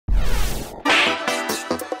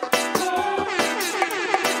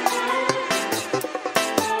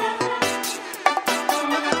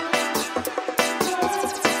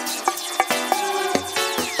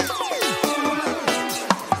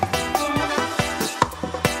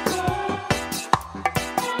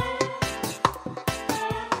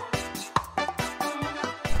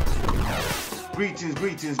Greetings,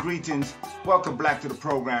 greetings, greetings. Welcome back to the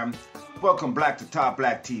program. Welcome back to Top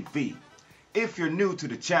Black TV. If you're new to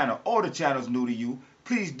the channel or the channel's new to you,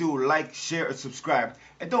 please do like, share, and subscribe.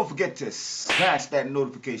 And don't forget to smash that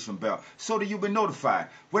notification bell so that you'll be notified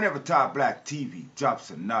whenever Top Black TV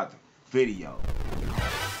drops another video.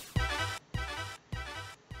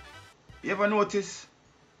 You ever notice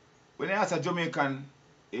when they ask a Jamaican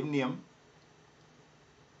his name,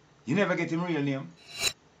 you never get him real name?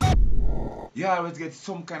 You always get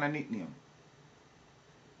some kind of nickname.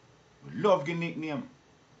 We love the nickname.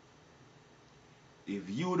 If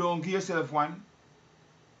you don't give yourself one,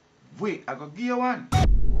 wait, I go give you one.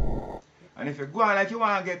 And if you go on like you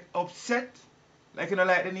want to get upset, like you don't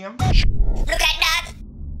like the name. Look at that.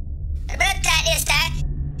 The bird tide this time.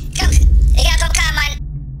 Come, you gotta come on.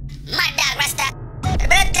 Mad dog rasta. The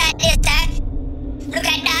bird tide this time. Look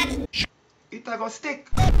at that. It a go stick.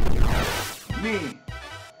 Me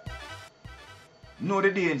know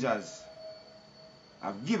the dangers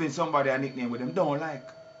of giving somebody a nickname with them don't like.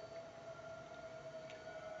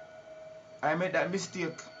 I made that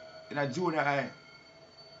mistake in a junior high.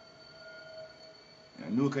 In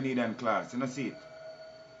a New Canadian class, you know see it?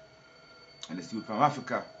 And this youth from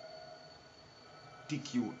Africa,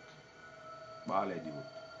 thick youth, bald-headed youth.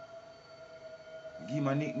 Give him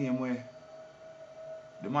a nickname where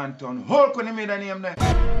the man turned Hulk when he made a name there.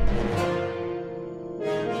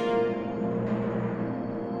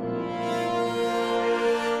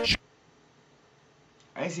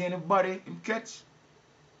 I ain't see anybody him catch.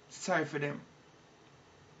 Sorry for them.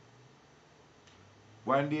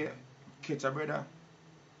 One day, catch a brother.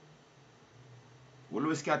 We'll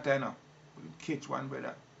always scatter now. We'll catch one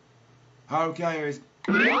brother. How can you hear is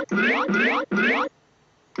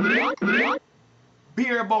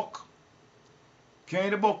beer buck. Carry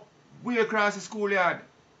the buck way across the schoolyard.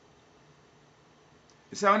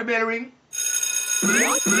 You see when the bell ring?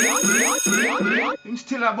 Him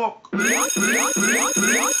still a buck.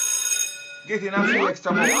 Getting a few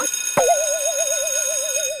extra buck.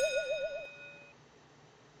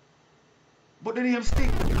 But the name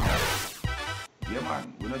stick. Yeah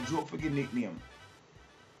man, we not joke for the nickname.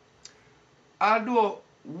 Although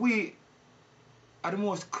we are the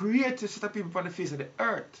most creative set of people on the face of the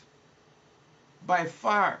earth, by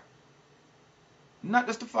far, not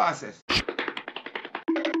just the fastest,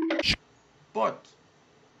 but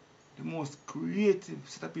the most creative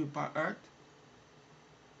set of people on earth,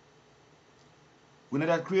 we're not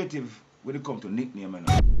that creative when it comes to nickname. You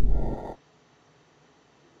know?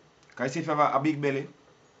 Because if you have a big belly,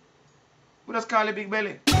 we just call it big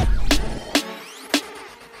belly.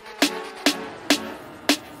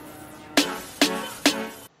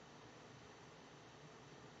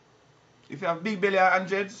 If you have big belly and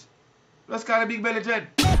dreads, let's call it big belly dread.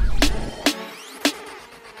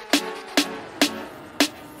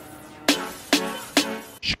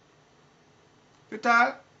 If you're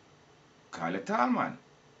tall, call it tall man.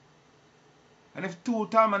 And if two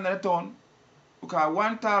tall men in the town, we call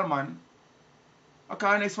one tall man, I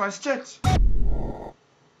call the next one stretch.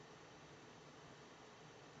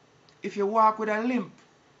 If you walk with a limp,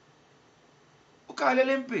 we call it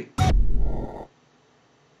limpy.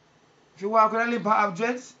 If you walk with a limp and have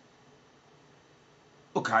dreads,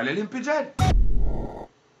 we call it limpy dread.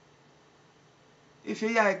 If you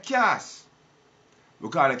hear a cast, we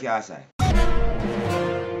call it cast eye.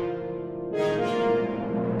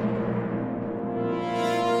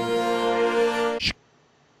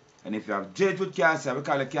 And if you have dread with cast eye, we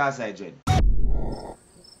call it cast eye dread.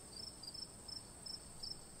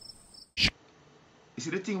 You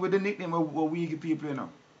see the thing with the nickname what we give people, you know.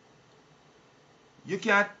 You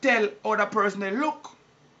can't tell other person they look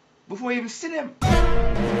before you even see them.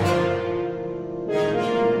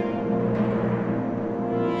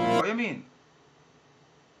 What you mean?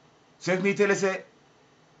 So if me tell you say,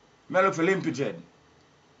 I look for limpy dread.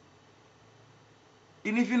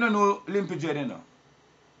 And if you don't know limpy dread, you know.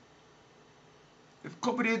 If a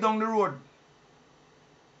couple days down the road,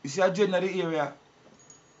 you see a dread in the area,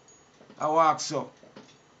 I walk so.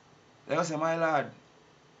 Like I say, my lad,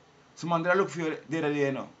 someone that look for you the other day,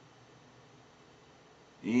 you know.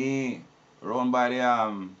 Yeah, round by the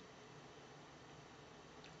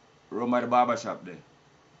barber shop there.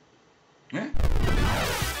 Yeah?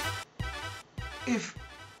 If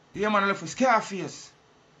the man look for Scarface,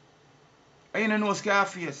 and you don't know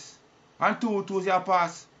Scarface, and two years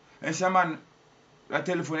pass, and some man that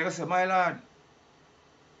telephone, I say, my lad,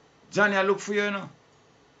 Johnny I look for you, you know.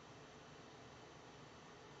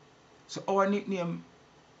 So our nickname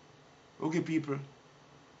we give people,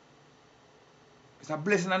 it's a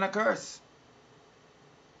blessing and a curse.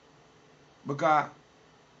 Because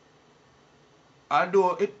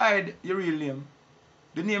Although it hide your real name,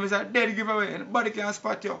 the name is a dead giveaway and nobody can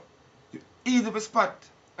spot you. You're easy to spot,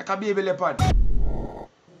 like a baby leopard.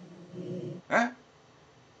 Eh?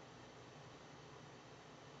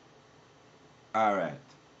 Alright.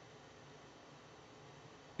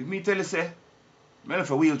 If me tell you say, I look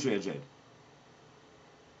for wheelchair dread.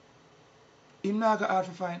 Him not got hard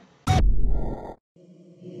to find.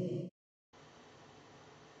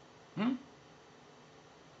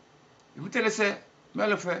 If me tell you say, I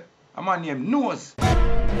look for a man named Nose.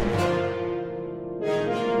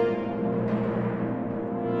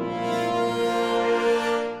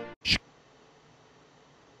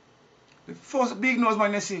 The first big nose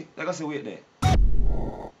man you see, I gotta say wait there. I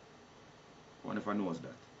wonder if I knows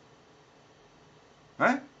that.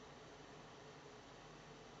 Huh?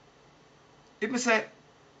 If me say,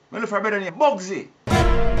 I look for a better name, Bugsy.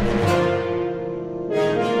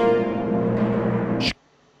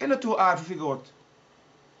 It's not too hard to figure out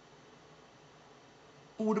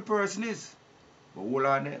who the person is. But hold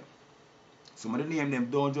on there. Some of the name them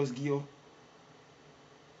don't just give you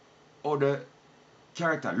how the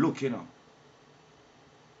character look, you know.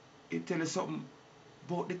 It tell you something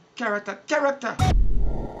about the character.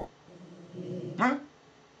 Huh?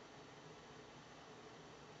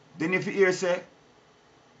 Then if you hear say,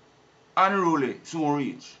 unruly, soon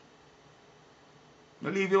reach. No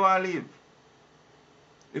leave you want leave.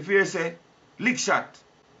 If you hear say, lick shot,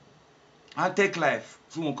 and take life,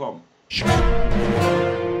 soon come.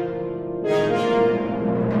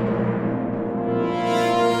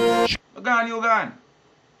 You gone.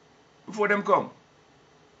 Before them come.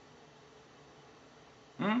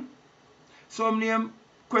 Some name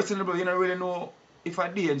questionable, you don't really know if a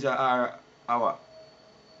danger or our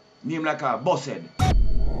name like a Bosshead.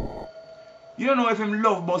 You don't know if him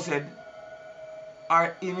love Bosshead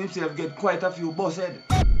or him himself get quite a few Bosshead.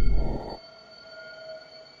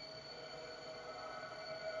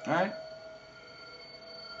 Right?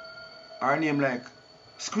 Or name like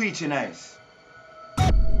Screechy Nice.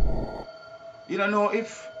 You don't know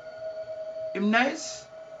if him nice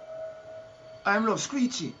or him love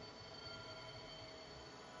Screechy.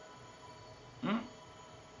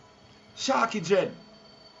 Sharky Dread.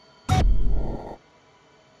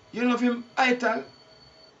 You know if him ital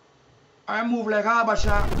or move like Harbour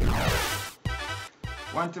Shark.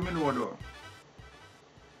 One thing I know though.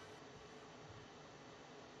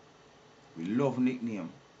 We love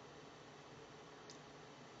nickname.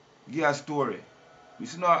 Give a story. You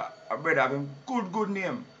see now a brother have him good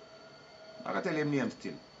name. I can tell him name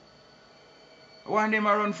still. One name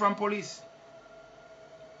I run from police.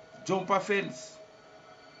 Jump a fence.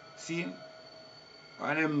 See him?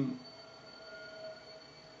 And them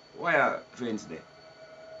wire fence there.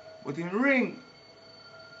 But in ring,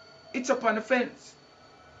 it's up on the fence.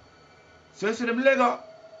 So you see them leg up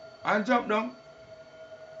and jump down.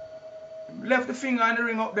 Left the finger on the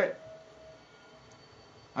ring up there.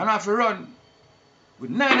 And I have to run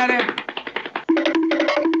with 9 of them.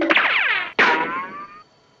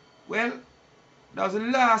 Well, that was the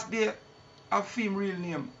last day of film real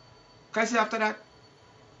name. Can you see after that?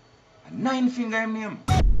 A 9 finger him name.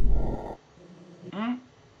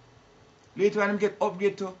 Later on him get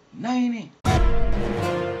upgrade to 90.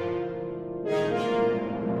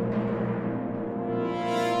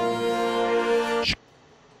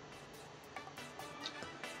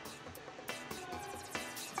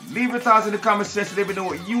 Leave your thoughts in the comment section. Let me know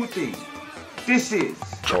what you think. This is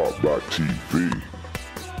Top Black TV.